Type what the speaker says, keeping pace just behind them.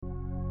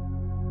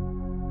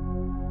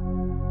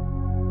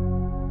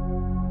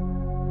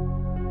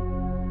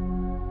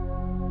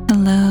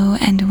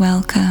Hello and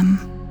welcome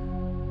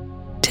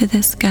to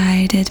this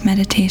guided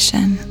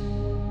meditation.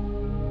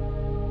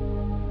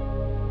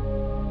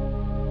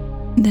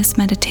 This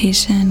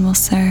meditation will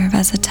serve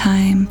as a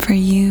time for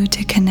you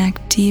to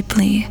connect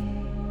deeply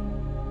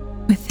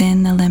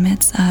within the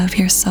limits of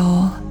your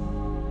soul.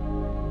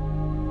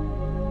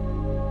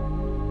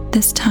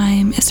 This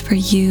time is for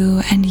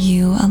you and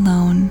you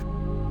alone,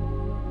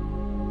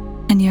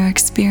 and your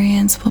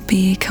experience will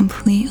be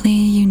completely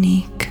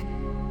unique.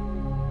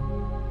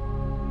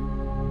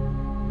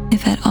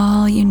 If at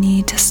all you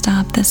need to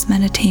stop this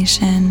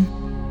meditation,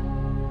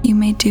 you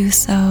may do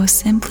so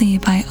simply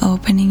by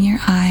opening your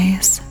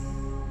eyes.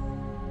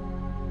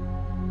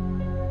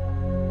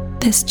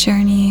 This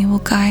journey will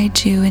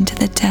guide you into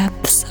the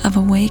depths of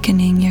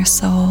awakening your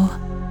soul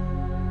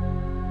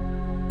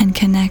and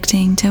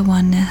connecting to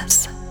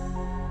oneness.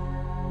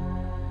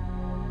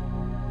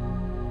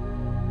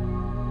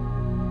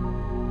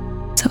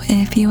 So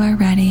if you are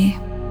ready,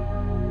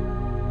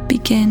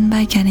 begin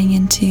by getting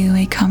into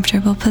a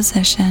comfortable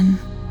position,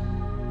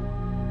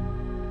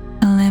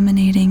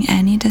 eliminating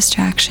any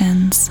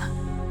distractions,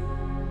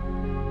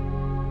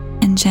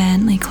 and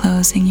gently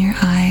closing your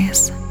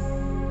eyes.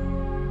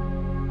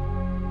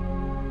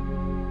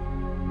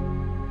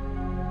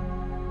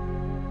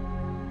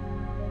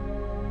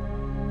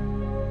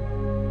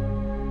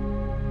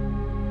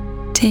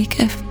 Take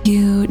a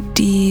few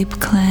deep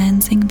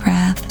cleansing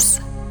breaths,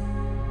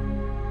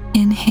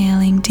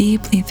 inhaling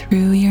deeply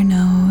through your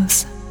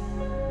nose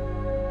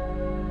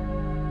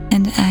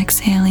and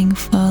exhaling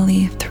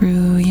fully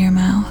through your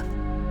mouth,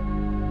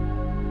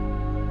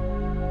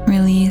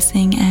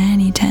 releasing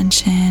any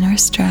tension or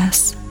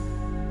stress.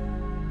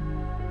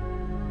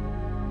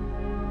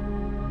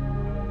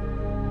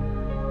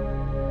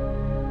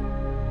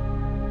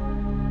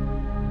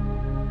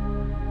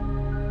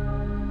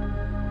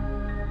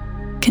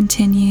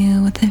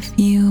 Continue with a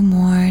few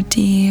more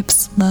deep,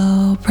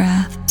 slow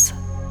breaths.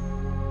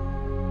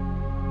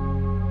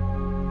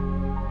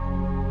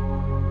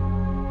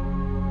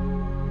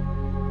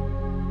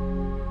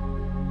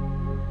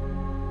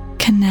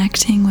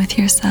 Connecting with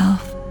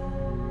yourself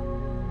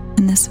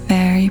in this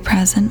very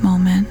present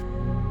moment.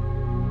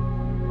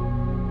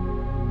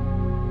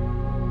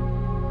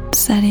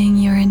 Setting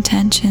your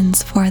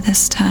intentions for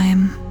this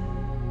time.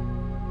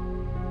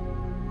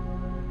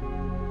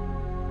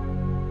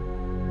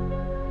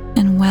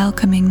 And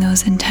welcoming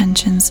those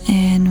intentions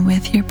in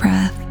with your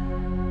breath.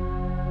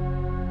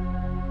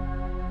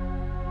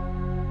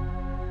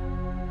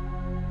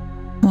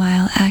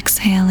 While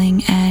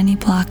exhaling any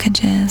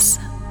blockages.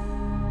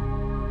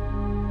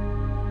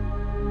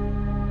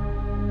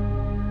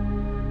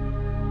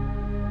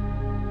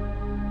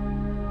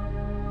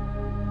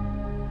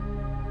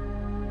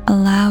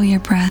 Allow your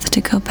breath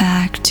to go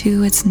back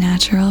to its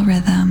natural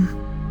rhythm.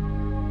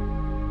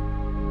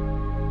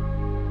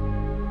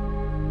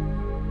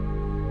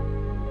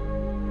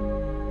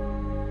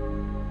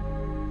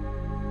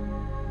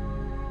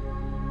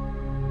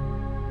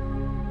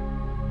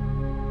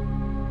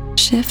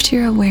 Shift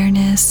your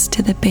awareness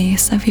to the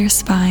base of your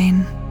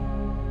spine,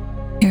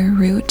 your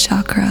root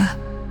chakra.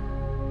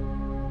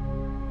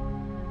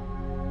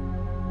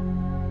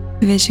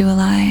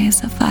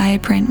 Visualize a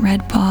vibrant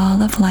red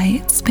ball of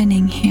light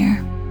spinning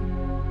here,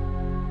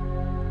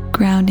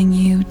 grounding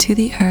you to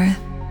the earth.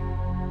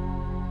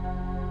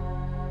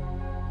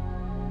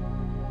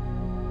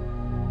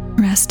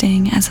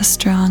 Resting as a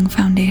strong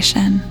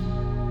foundation.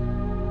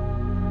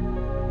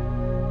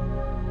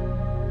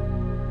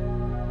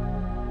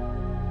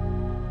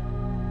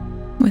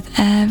 With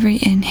every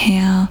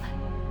inhale,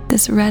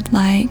 this red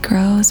light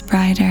grows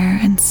brighter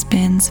and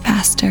spins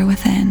faster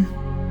within.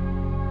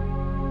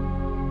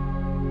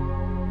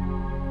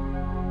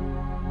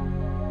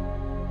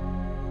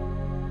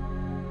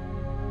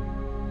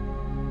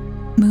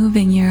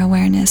 Moving your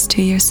awareness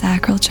to your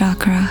sacral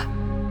chakra,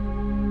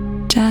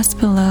 just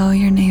below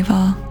your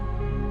navel.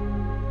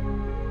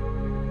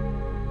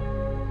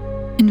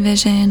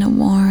 Envision a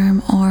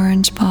warm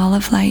orange ball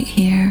of light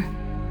here,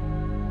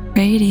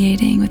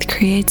 radiating with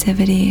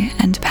creativity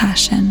and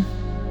passion.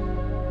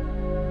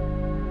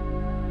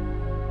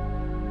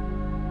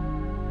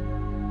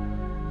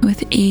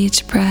 With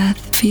each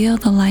breath, feel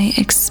the light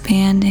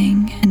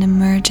expanding and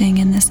emerging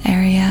in this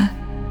area.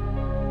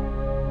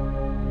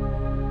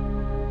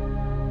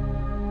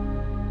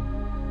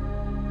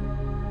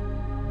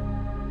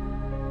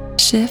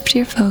 Shift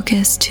your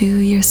focus to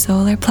your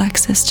solar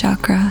plexus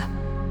chakra,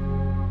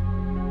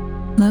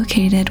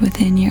 located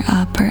within your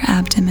upper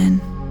abdomen.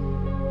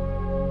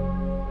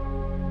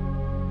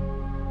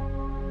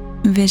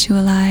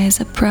 Visualize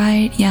a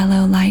bright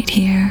yellow light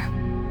here,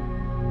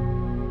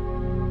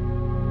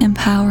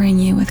 empowering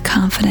you with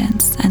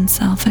confidence and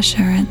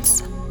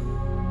self-assurance.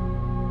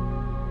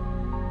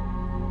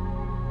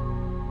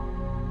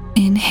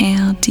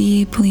 Inhale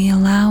deeply,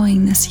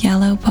 allowing this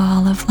yellow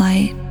ball of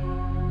light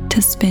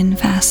to spin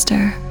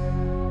faster,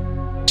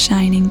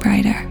 shining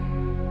brighter.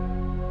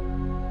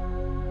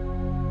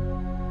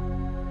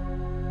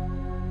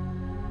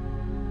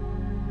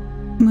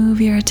 Move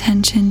your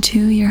attention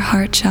to your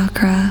heart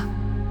chakra,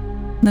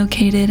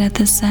 located at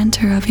the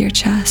center of your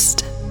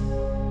chest.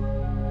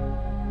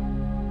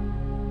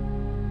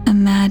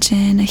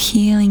 Imagine a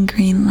healing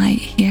green light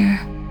here,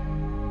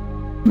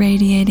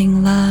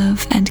 radiating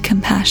love and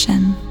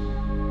compassion.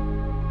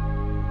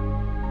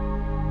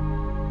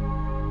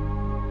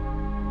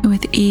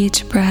 With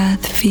each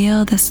breath,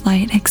 feel this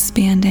light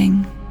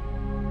expanding,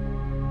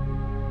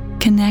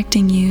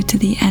 connecting you to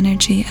the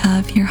energy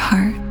of your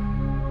heart.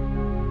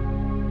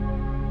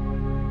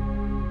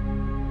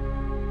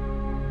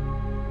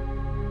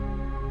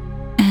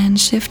 And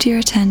shift your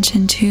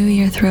attention to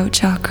your throat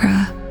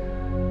chakra,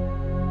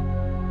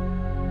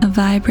 a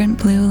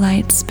vibrant blue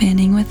light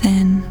spinning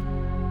within,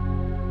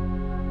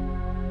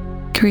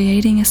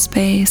 creating a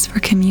space for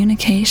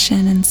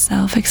communication and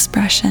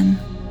self-expression.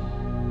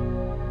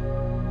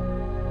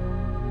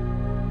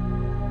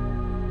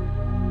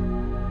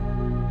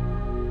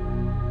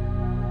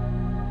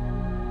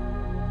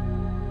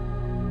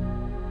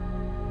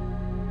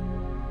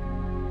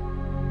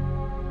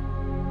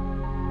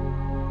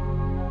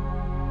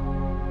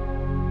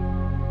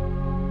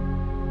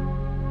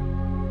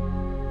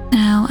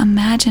 Now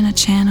imagine a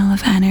channel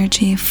of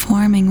energy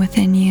forming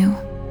within you.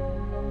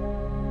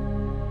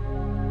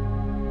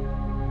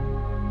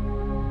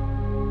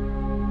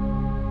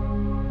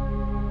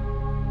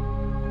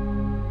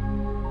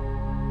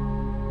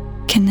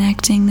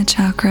 Connecting the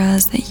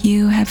chakras that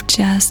you have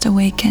just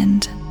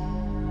awakened,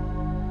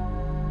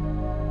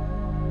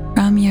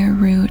 from your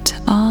root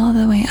all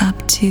the way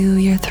up to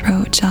your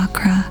throat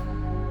chakra.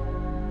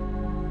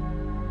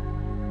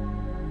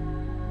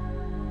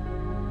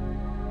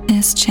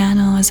 This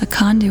channel is a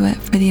conduit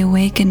for the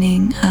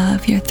awakening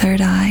of your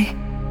third eye.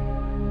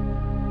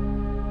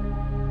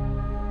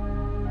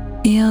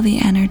 Feel the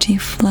energy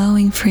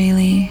flowing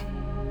freely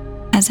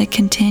as it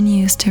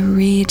continues to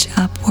reach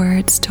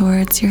upwards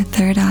towards your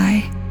third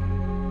eye,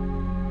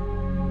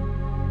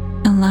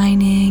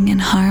 aligning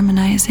and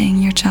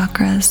harmonizing your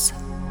chakras.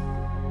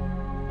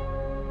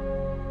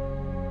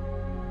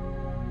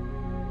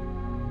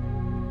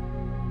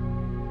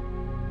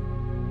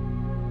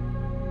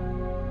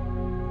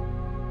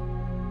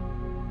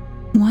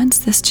 Once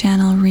this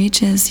channel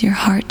reaches your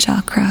heart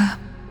chakra,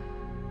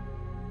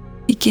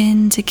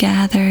 begin to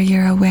gather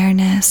your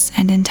awareness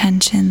and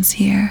intentions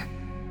here.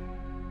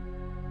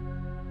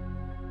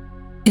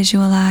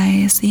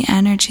 Visualize the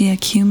energy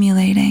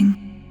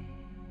accumulating,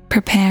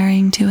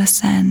 preparing to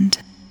ascend.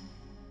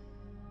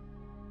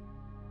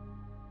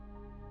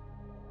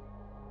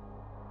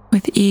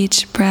 With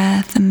each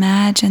breath,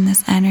 imagine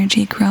this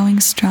energy growing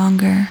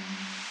stronger,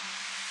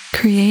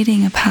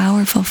 creating a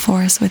powerful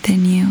force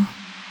within you.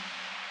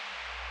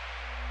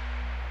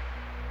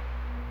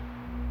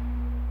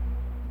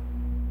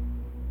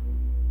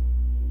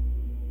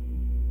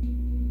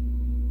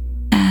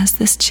 As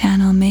this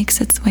channel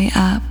makes its way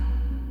up,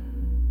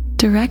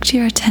 direct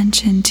your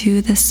attention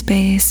to the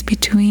space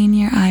between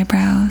your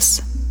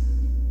eyebrows,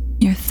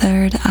 your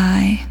third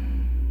eye.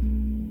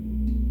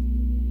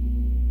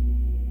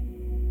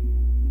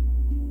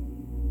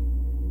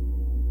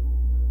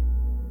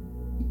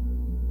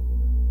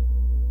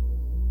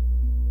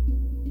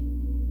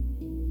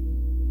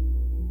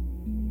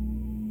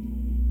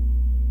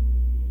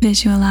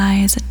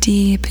 Visualize a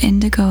deep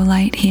indigo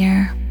light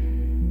here,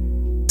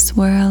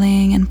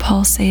 swirling and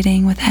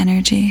pulsating with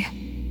energy.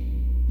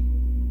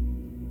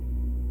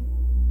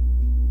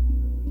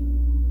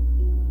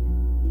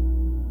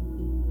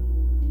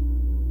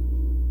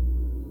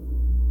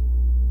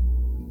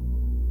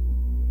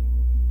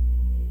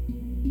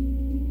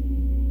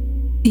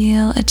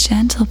 Feel a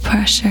gentle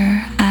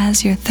pressure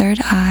as your third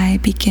eye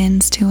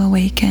begins to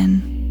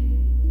awaken.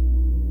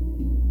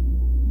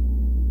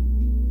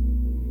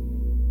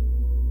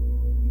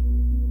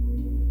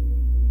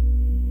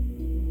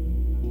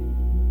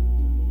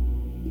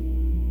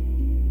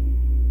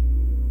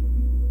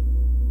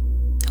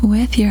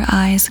 With your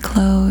eyes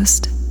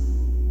closed,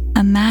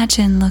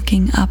 imagine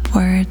looking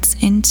upwards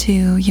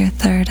into your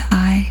third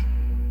eye.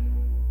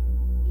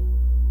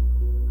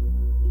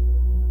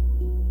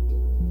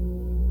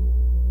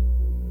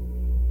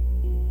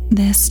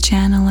 This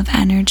channel of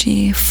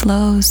energy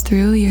flows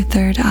through your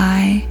third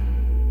eye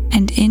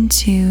and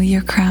into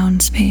your crown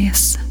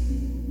space,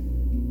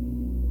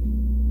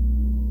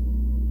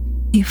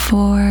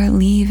 before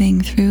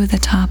leaving through the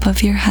top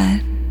of your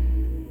head.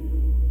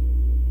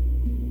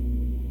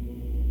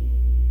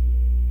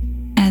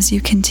 As you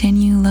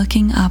continue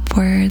looking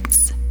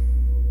upwards,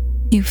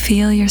 you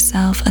feel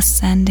yourself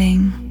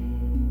ascending,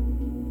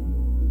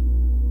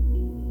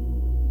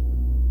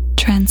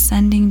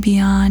 transcending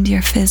beyond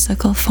your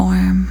physical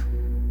form.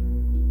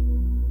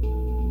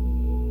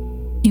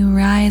 You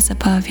rise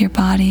above your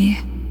body,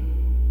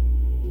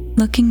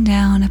 looking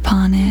down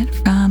upon it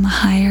from a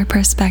higher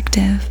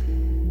perspective.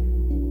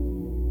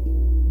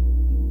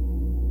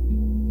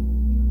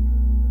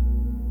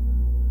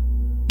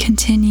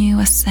 Continue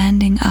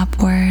ascending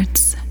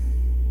upwards,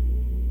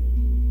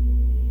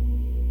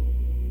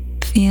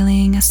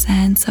 feeling a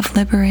sense of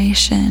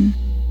liberation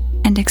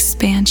and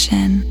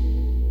expansion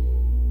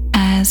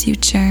as you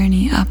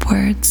journey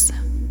upwards.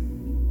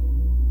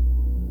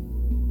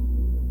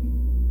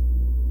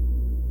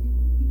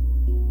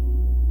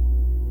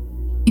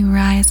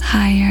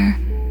 higher,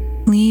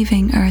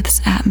 leaving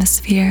Earth's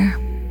atmosphere,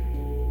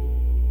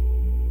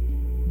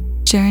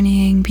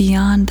 journeying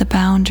beyond the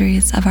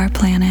boundaries of our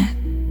planet.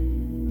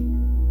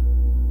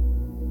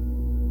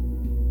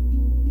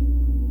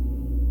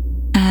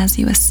 As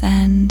you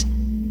ascend,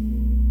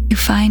 you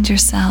find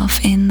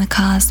yourself in the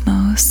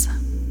cosmos,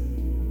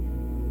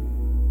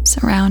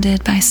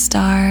 surrounded by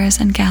stars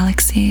and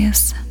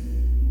galaxies.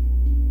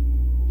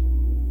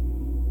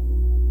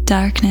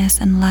 Darkness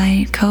and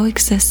light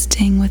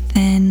coexisting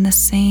within the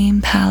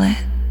same palette.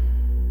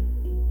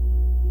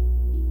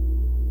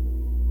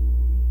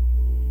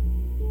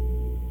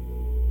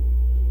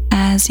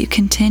 As you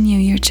continue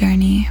your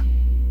journey,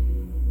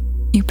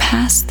 you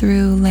pass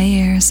through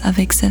layers of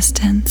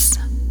existence,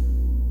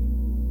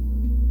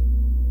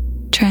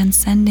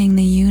 transcending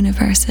the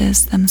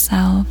universes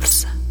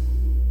themselves.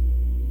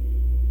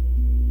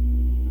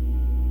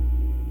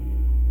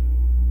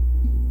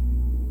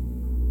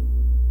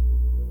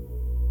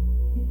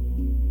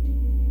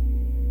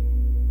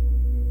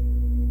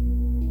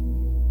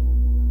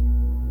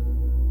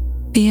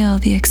 Feel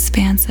the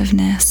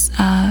expansiveness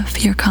of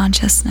your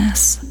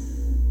consciousness.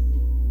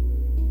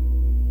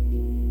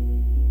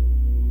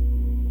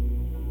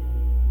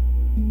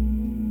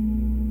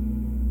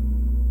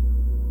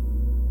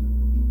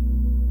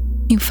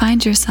 You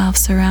find yourself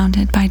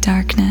surrounded by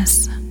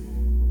darkness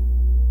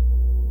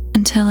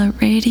until a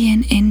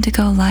radiant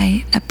indigo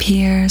light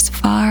appears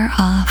far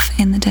off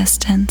in the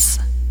distance.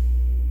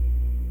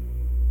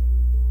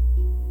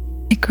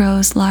 It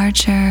grows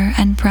larger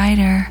and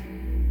brighter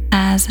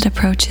as it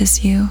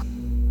approaches you.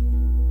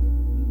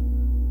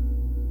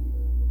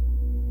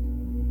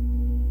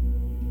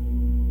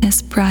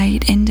 This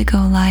bright indigo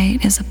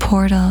light is a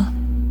portal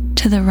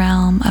to the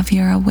realm of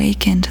your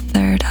awakened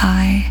third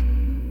eye.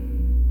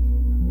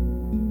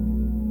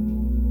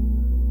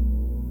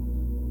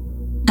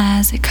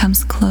 As it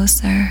comes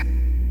closer,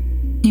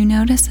 you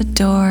notice a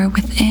door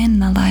within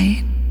the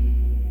light.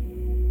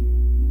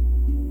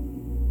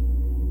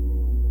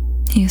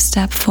 You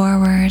step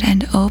forward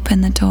and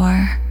open the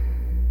door,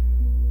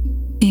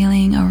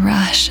 feeling a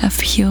rush of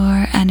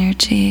pure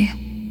energy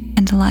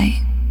and light.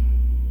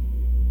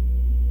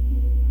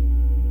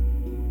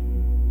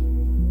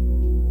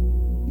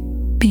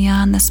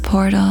 Beyond this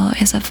portal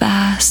is a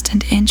vast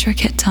and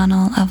intricate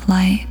tunnel of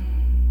light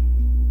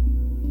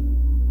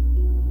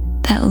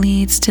that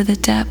leads to the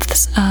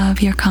depths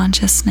of your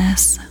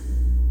consciousness.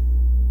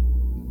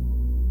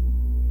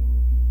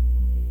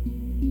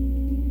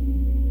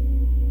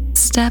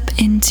 Step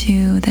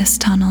into this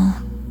tunnel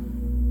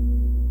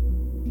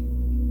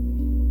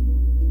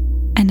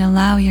and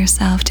allow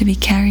yourself to be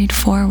carried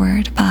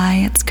forward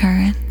by its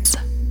currents.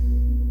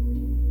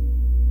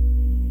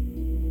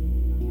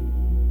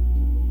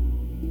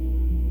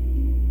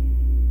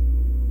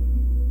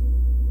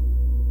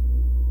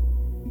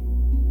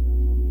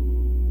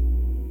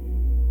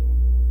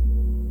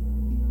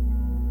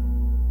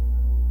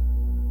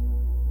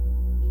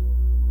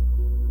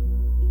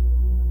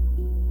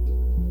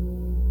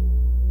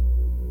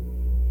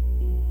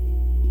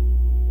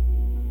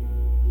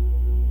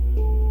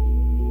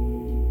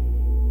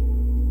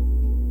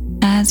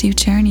 As you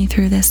journey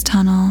through this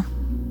tunnel,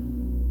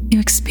 you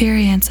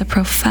experience a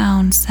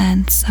profound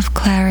sense of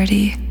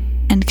clarity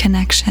and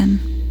connection.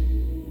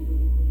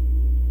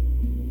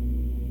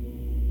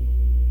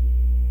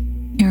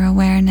 Your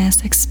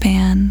awareness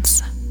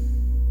expands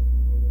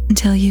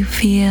until you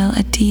feel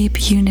a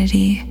deep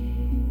unity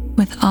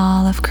with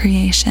all of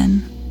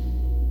creation.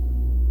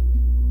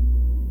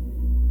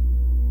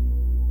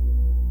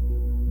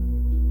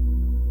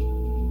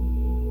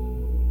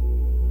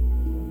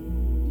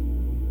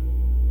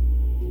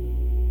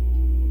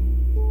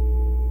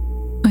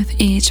 With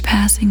each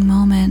passing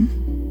moment,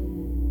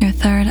 your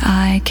third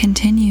eye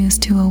continues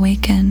to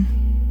awaken,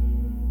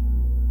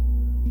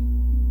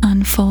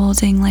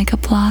 unfolding like a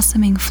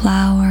blossoming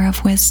flower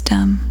of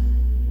wisdom.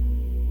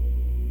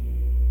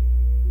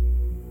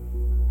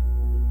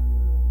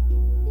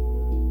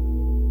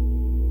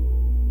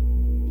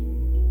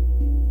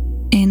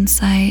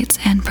 Insights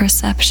and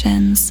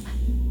perceptions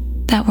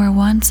that were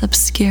once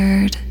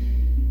obscured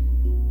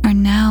are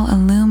now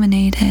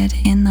illuminated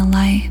in the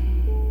light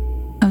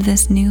of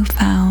this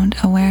newfound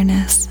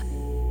awareness.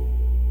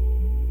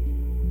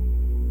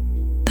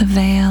 The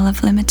veil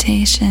of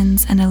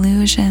limitations and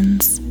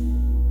illusions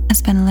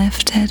has been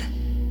lifted,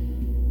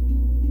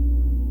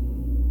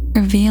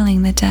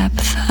 revealing the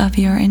depth of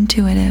your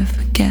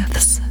intuitive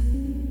gifts.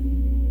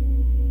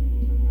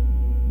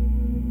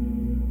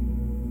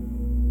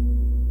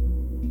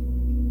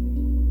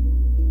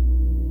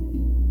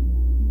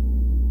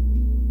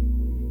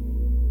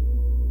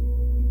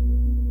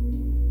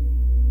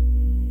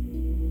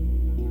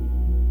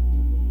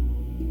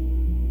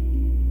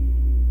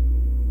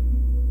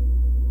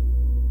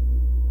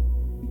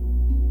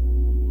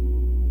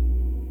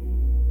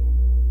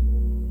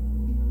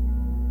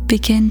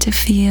 Begin to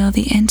feel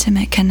the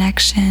intimate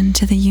connection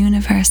to the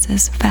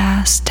universe's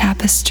vast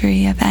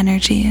tapestry of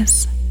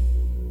energies.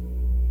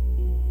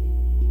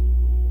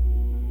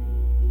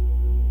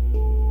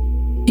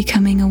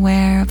 becoming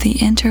aware of the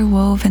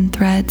interwoven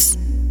threads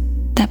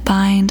that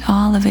bind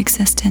all of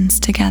existence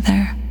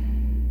together.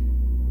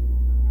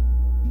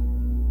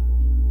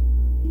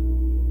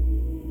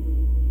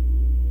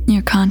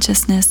 Your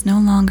consciousness no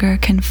longer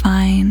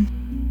confined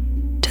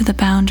to the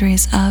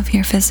boundaries of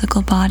your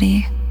physical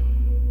body.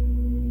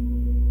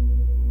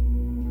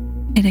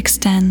 It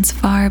extends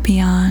far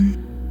beyond.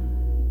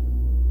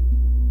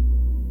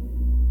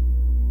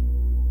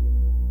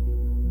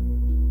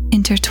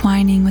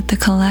 Intertwining with the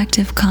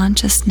collective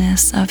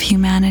consciousness of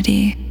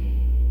humanity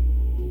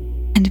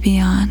and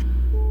beyond.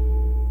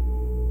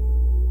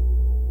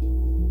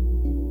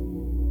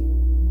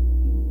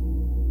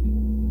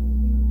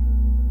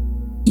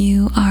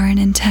 You are an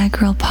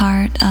integral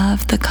part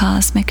of the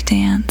cosmic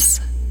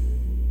dance.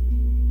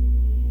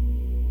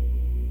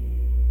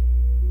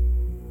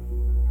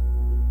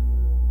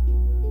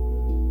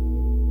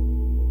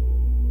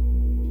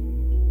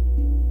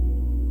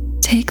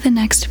 Take the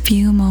next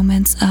few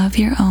moments of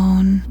your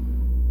own,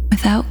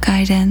 without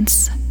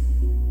guidance,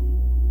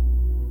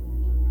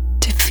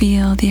 to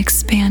feel the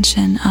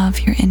expansion of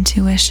your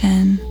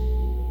intuition,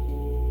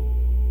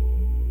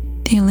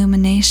 the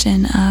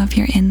illumination of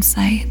your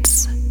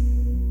insights,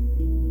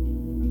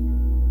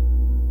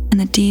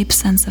 and the deep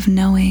sense of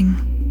knowing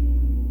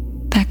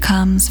that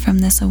comes from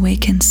this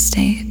awakened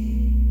state.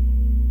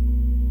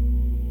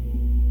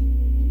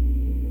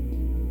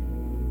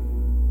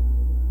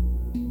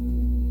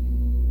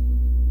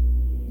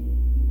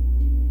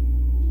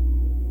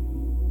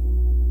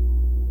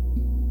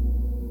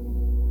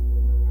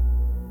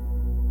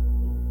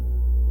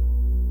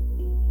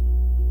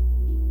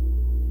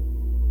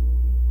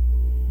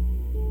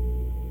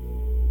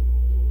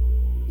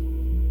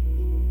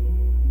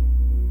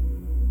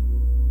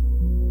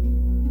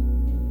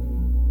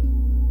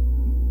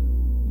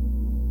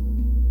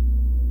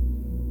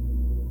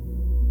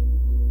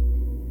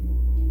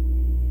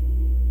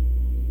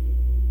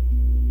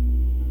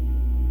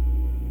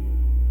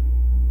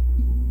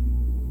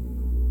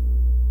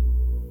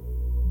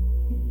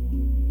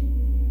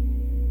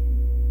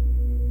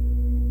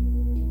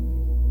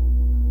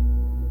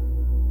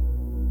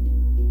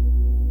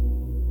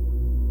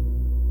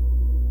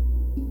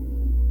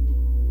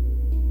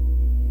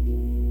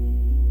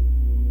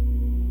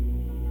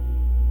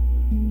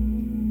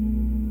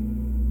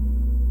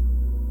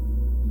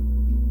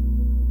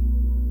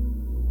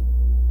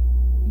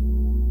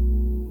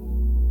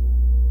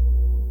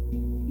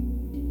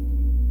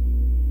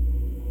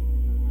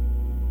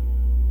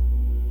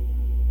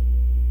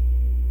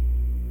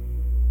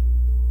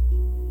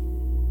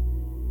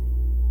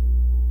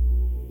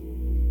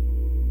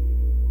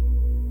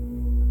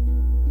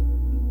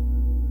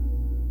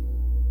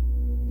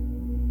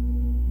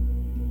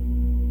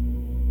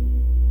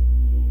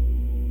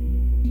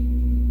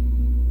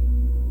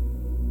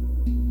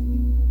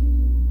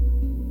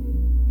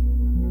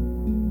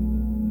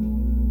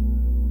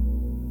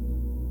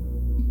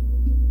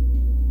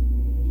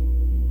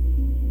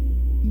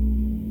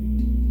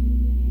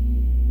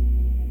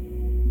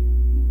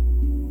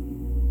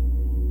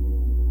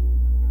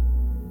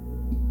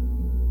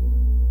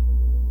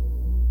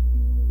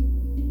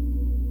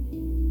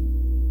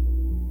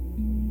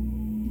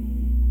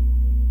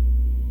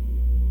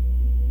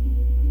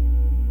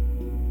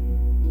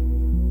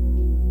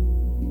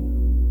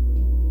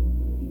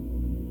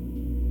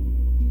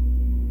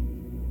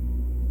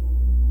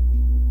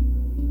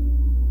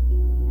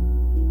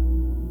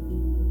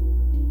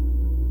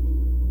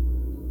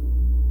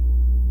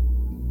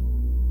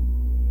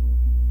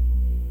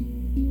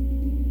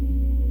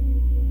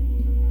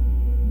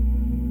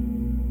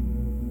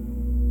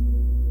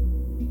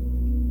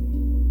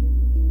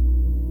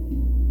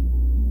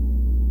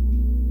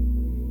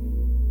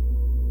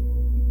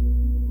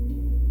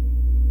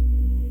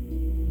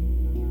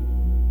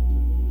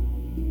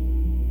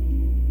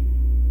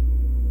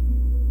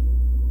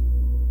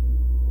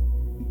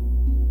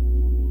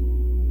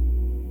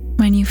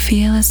 When you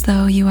feel as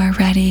though you are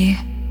ready,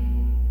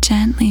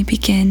 gently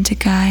begin to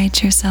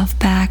guide yourself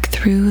back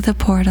through the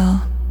portal.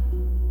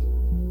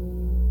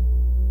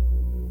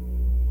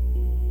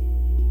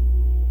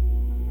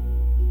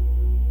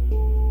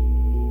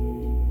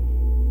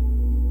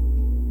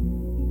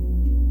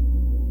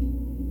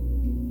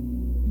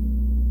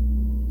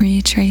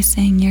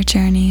 Retracing your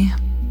journey.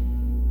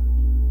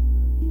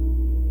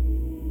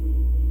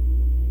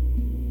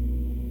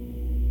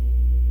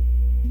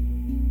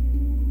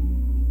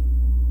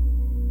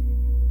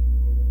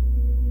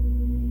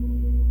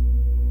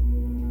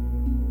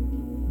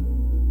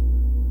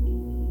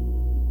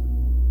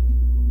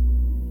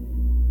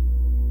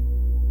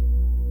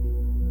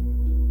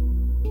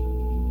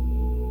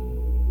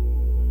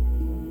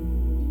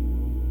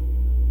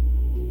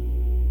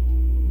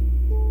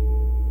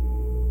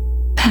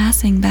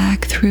 Passing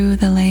back through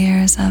the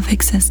layers of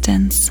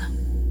existence.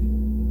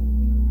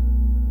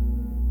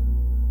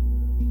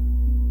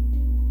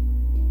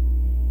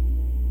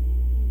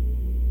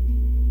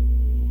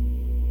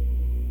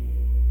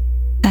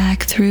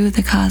 Back through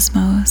the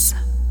cosmos.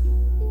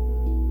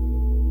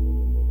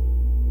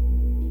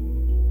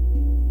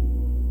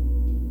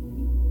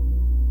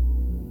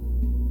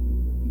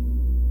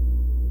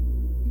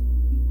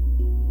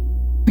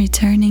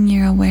 returning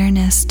your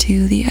awareness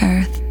to the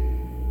earth.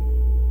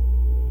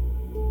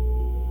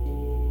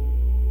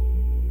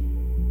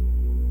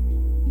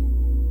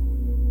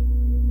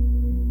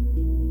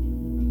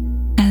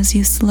 As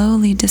you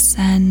slowly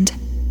descend,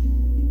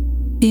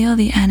 feel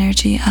the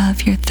energy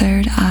of your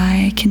third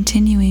eye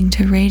continuing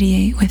to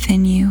radiate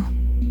within you.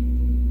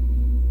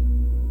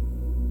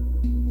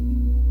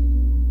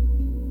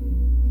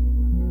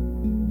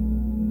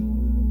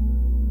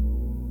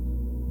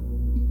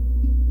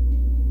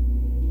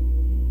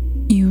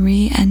 You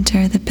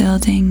re-enter the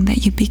building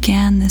that you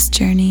began this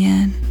journey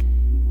in.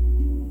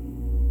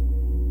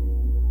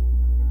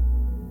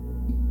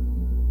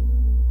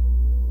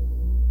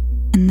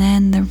 And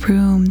then the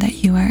room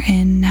that you are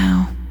in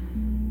now.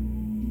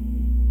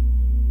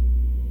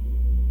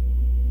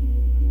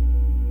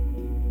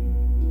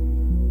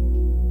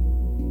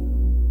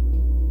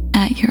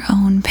 At your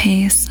own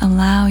pace,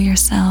 allow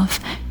yourself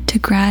to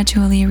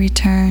gradually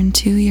return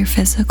to your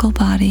physical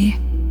body.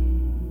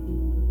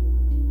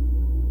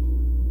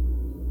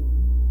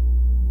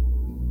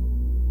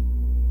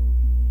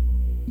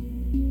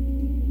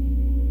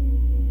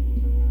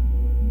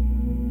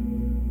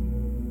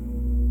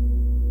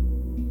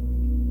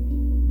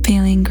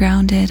 Feeling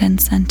grounded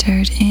and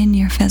centered in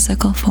your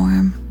physical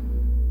form.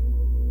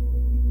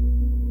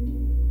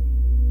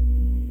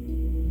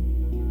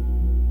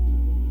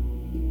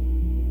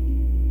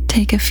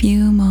 Take a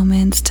few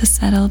moments to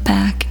settle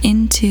back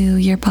into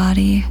your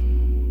body,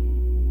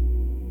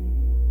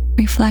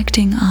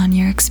 reflecting on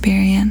your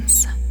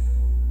experience.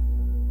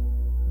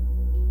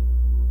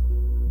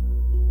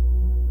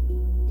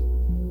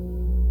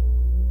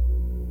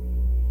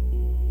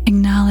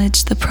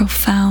 Acknowledge the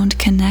profound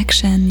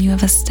connection you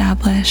have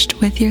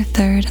established with your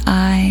third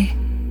eye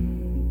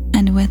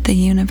and with the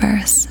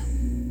universe.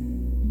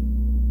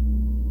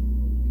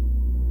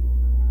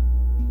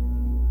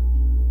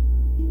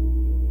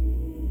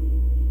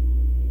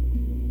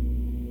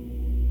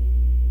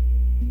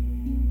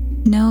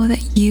 Know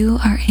that you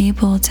are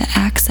able to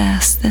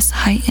access this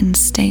heightened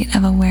state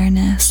of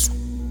awareness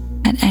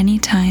at any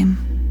time.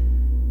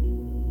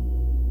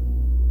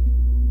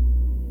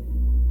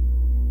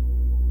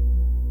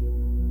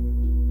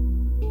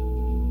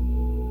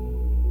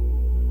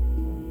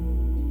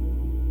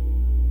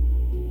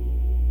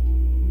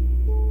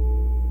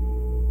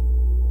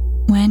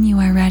 When you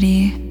are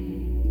ready,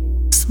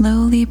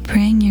 slowly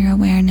bring your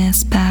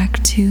awareness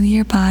back to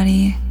your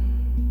body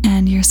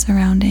and your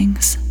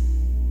surroundings.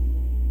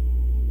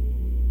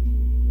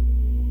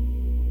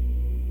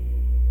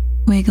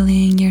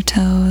 Wiggling your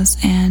toes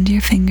and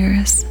your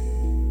fingers.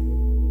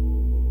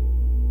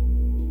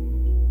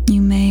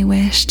 You may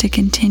wish to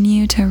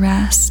continue to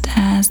rest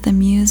as the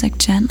music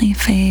gently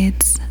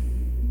fades,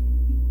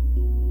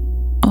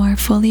 or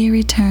fully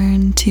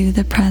return to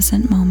the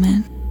present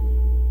moment.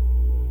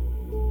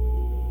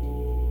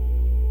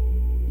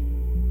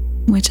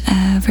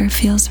 Whichever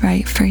feels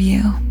right for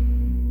you.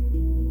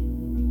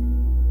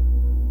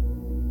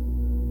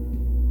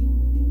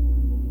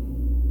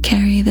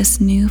 Carry this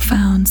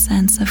newfound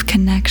sense of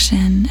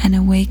connection and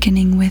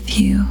awakening with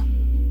you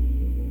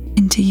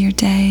into your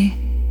day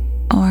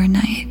or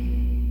night.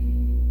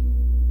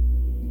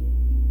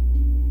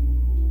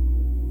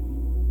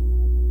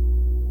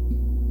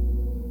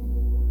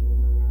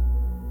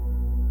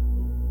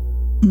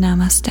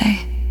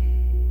 Namaste.